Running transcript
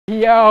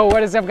Yo,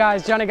 what is up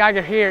guys? Jonny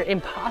here,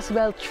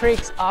 Impossible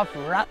Tricks of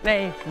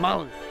Rodney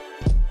Mullen.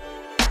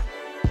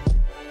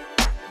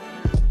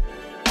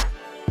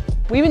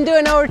 We've been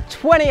doing over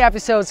 20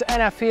 episodes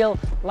and I feel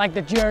like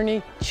the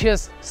journey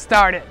just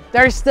started.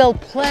 There's still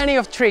plenty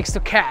of tricks to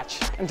catch.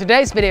 And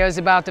today's video is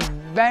about the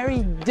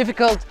very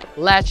difficult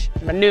ledge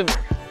maneuver.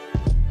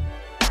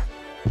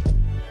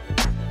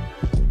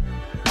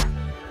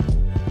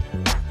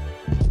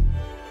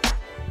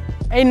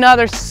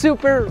 Another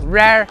super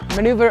rare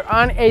maneuver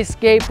on a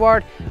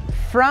skateboard,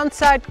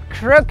 frontside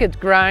crooked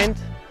grind,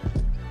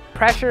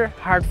 pressure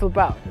hard flip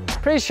out.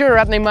 Pretty sure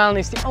Rodney Mullen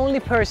is the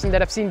only person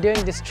that I've seen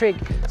doing this trick,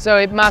 so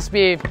it must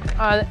be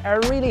on a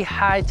really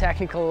high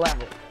technical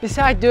level.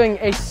 Besides doing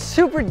a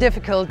super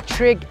difficult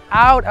trick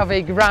out of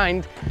a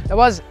grind, there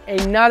was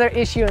another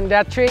issue in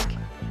that trick.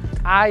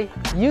 I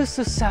used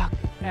to suck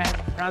at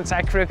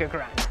frontside crooked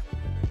grind.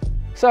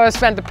 So I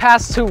spent the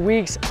past 2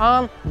 weeks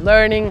on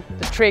learning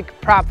the trick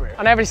proper.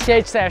 On every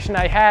skate session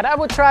I had, I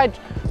would try it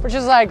for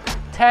just like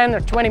 10 or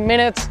 20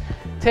 minutes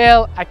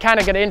till I kind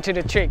of got into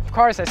the trick. Of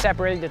course, I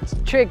separated the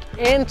trick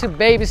into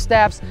baby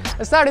steps.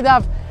 I started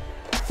off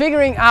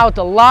figuring out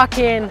the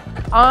lock-in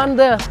on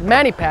the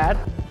MANNY pad.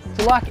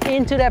 To lock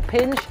into that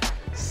pinch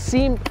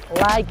seemed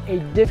like a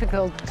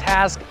difficult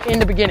task in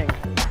the beginning.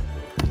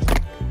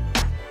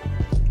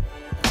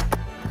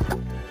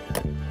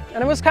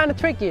 And it was kind of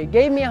tricky, it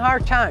gave me a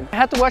hard time. I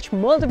had to watch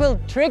multiple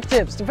trick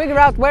tips to figure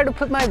out where to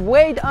put my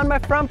weight on my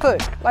front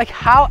foot. Like,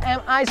 how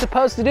am I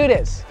supposed to do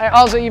this? I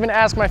also even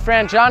asked my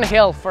friend Jonny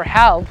for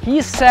help.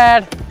 He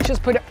said,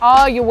 just put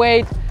all your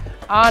weight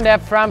on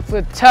that front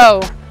foot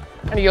toe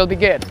and you'll be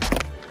good.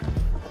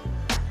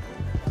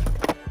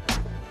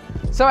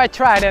 So I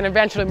tried and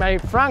eventually my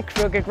front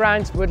crooked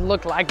grinds would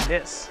look like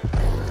this.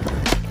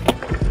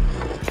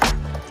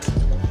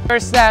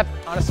 First step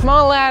on a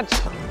small ledge,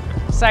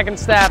 second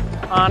step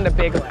on the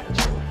big ledge.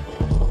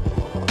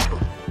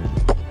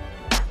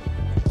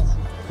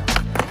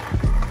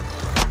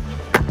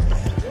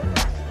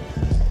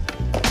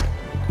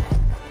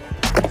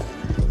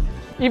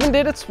 Even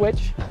did it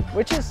switch,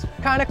 which is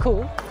kind of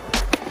cool.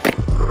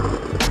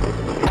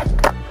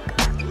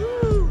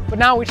 But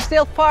now we're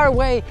still far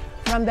away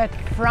from that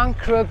front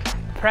crook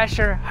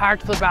pressure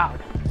hard flip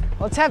out.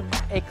 Let's have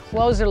a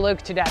closer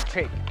look to that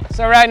trick.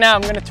 So right now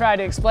I'm gonna try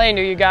to explain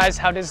to you guys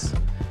how this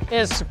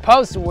is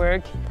supposed to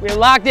work. We're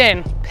locked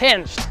in,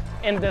 pinched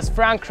in this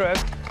front crook,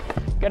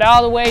 get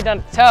all the weight on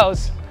the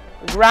toes,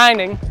 we're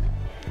grinding,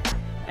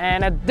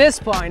 and at this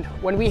point,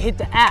 when we hit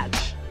the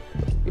edge,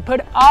 we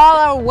put all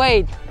our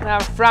weight on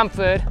our front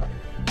foot,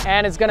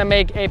 and it's gonna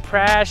make a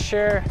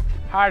pressure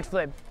hard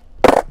flip.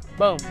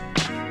 Boom.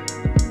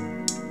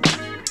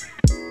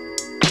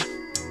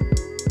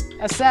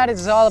 As said,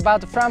 it's all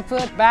about the front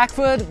foot. Back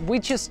foot, we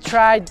just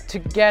tried to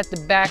get the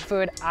back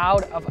foot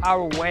out of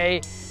our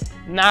way,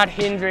 not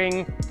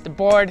hindering the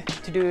board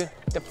to do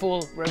the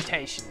full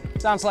rotation.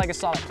 Sounds like a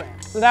solid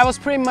plan. So that was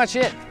pretty much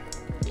it.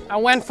 I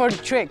went for the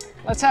trick.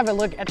 Let's have a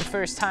look at the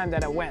first time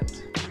that I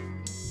went.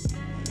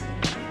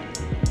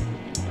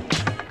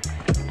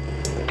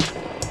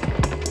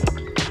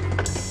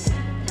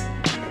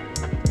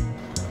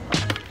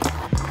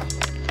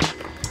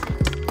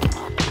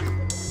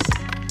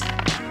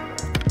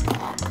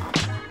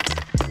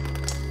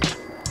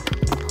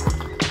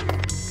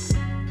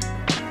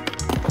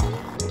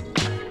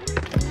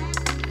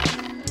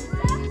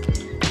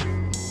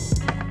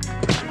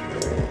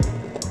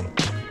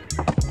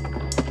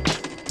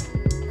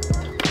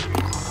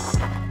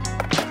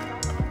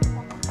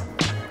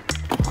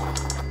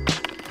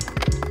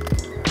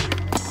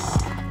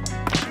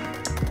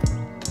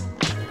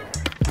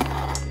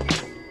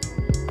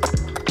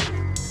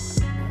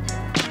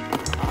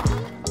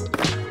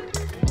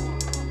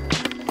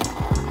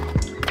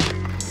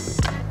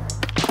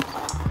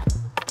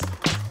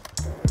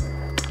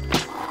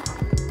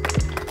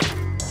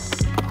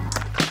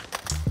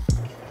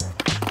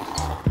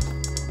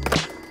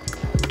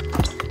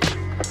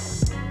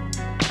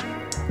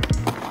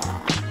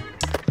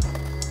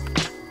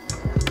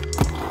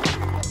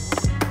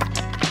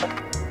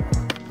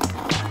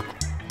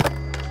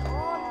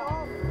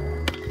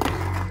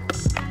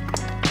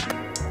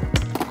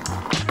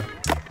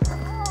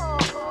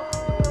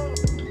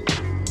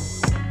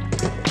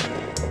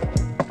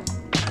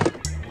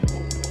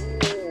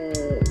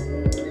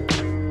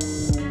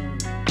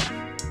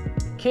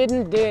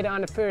 Couldn't do it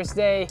on the first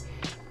day.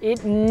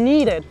 It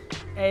needed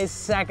a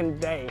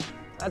second day.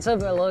 Let's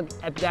have a look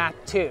at that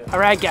too.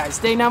 Alright guys,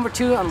 day number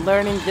 2 on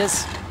learning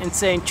this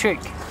insane trick.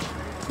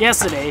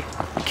 Yesterday,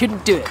 I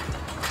couldn't do it.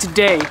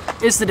 Today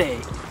is the day.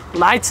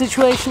 Light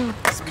situation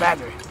is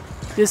better.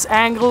 This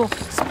angle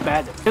is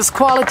better. This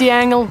quality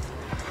angle,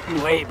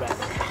 way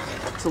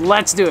better. So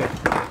let's do it.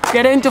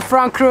 Get into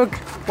front crook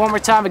one more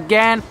time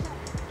again.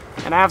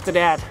 And after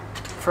that,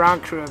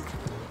 front crook,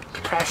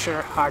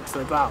 pressure hard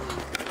flip out.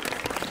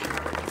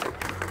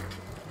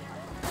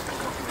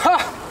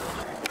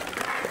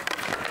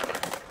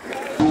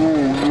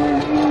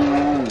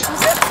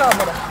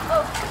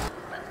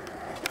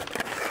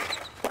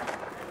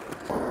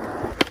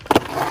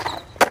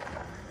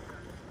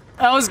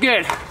 That was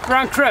good.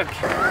 Front crook.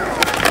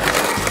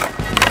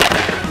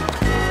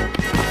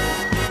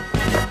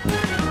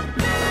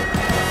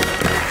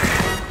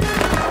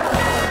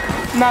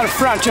 Not a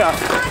front jump.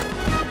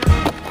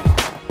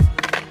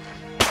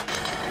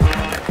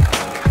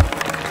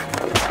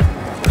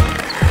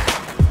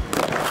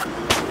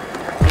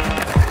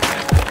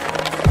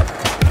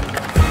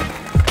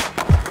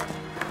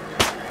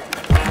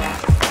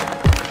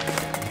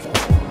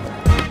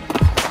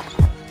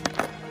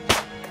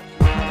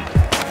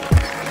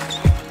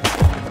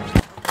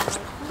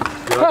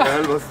 Ja,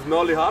 geil, was ist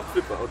Nolly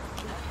Hardflip out?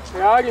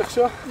 Ja, eigentlich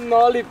schon.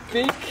 Nolly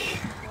Big.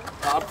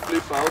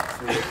 Hardflip out.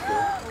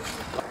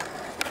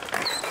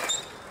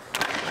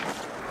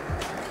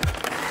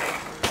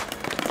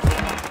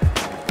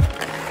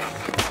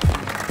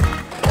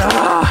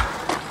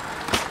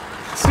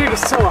 This dude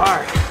is so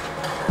hard.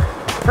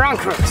 Front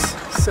crooks,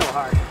 so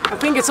hard. I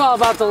think it's all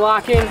about the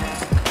lock-in,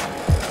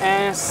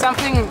 and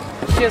something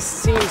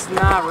just seems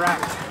not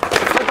right.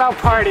 The flip out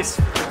part is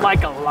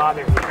like a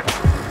lather here.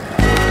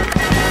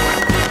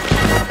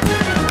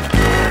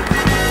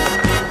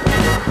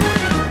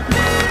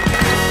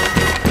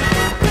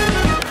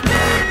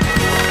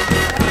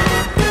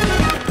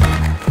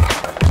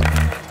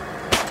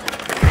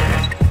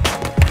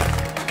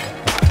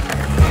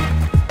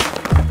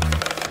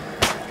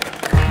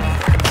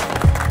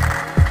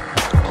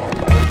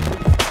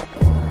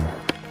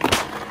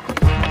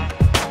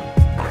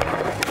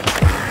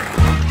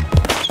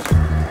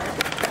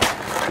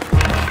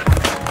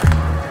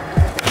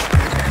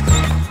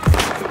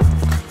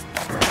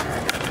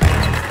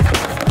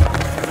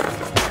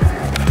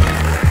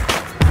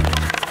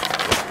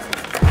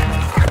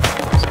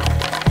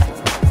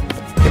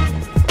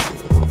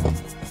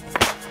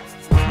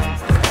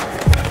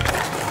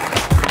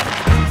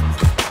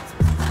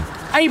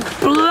 I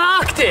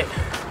blocked it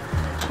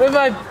with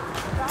my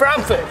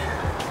front foot.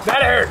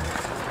 That hurt.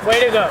 Way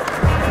to go.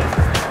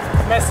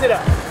 Messed it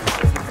up.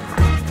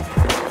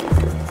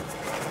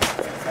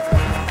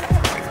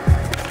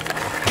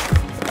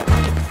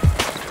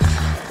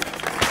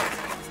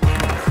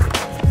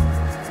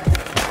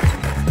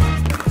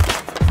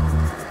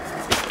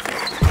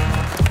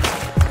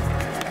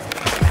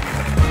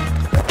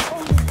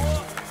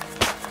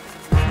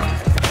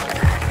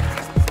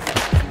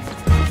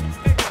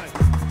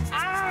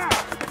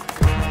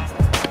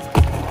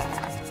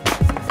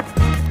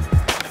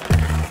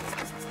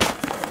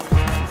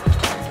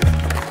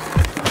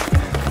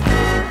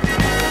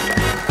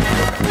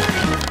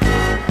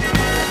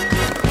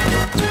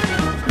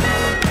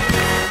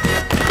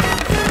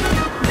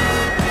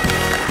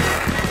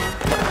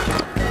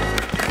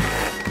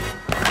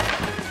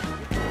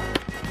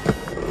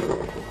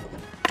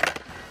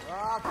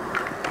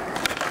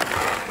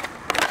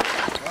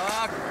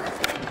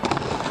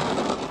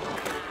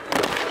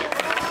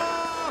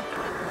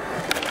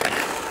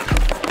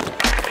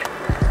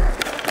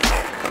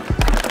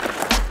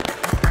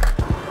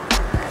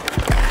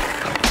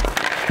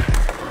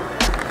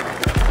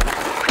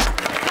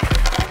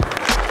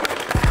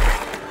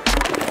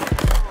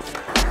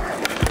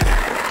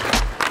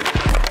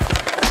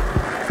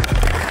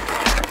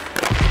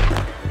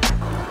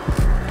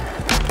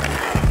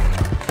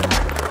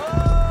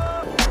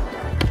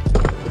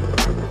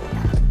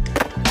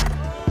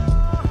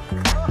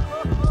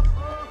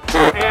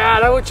 Yeah,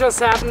 that what just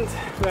happened,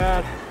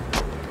 but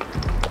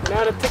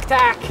now the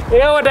tic-tac. You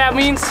know what that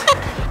means?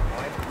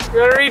 We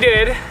gotta redo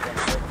it.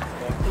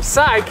 I'm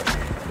psyched,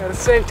 at the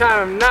same time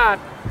I'm not.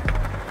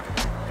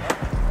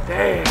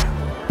 Damn.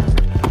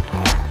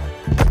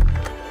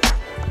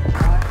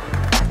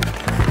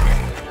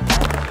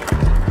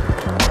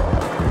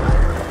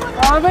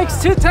 Oh, it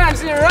makes 2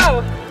 times in a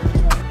row.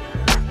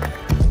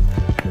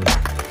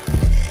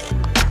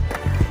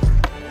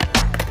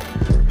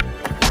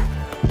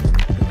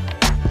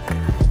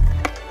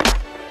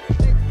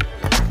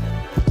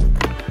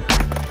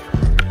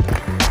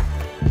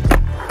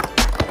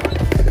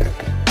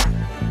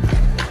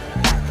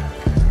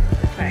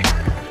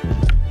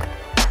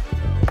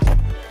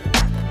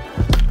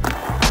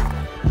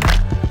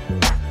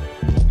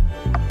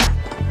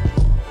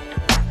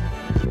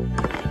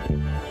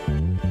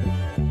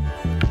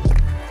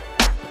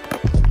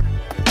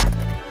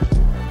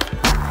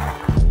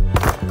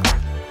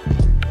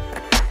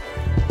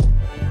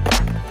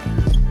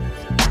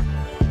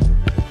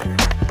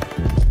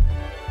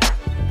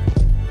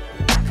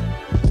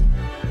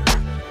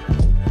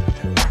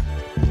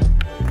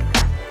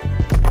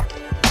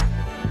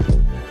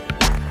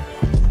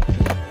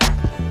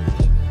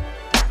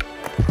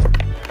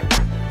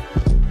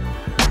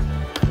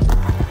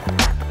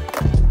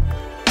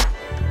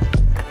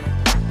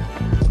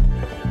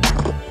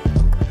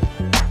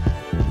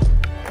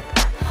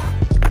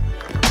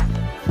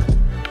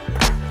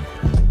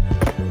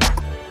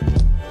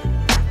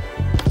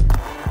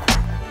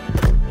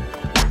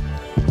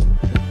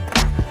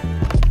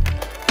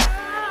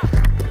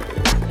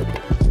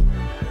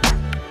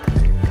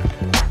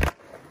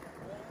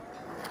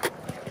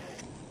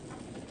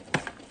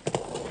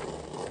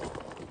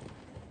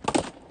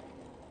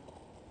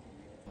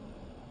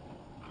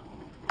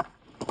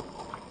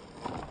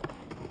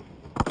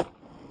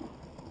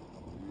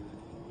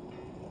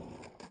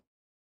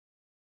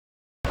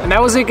 And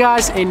that was it,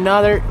 guys,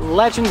 another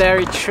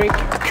legendary trick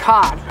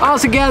caught.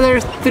 Altogether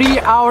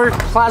 3-hour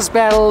plus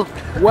battle,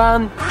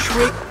 1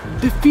 trick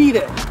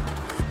defeated.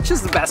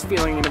 Just the best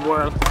feeling in the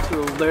world to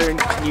learn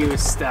new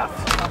stuff.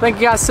 Thank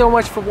you guys so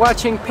much for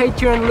watching.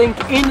 Patreon link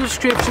in the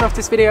description of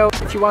this video.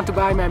 If you want to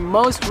buy my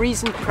most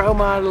recent pro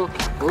model,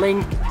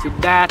 link to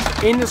that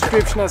in the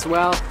description as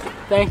well.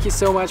 Thank you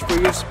so much for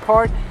your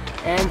support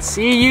and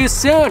see you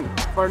soon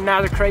for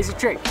another crazy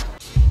trick.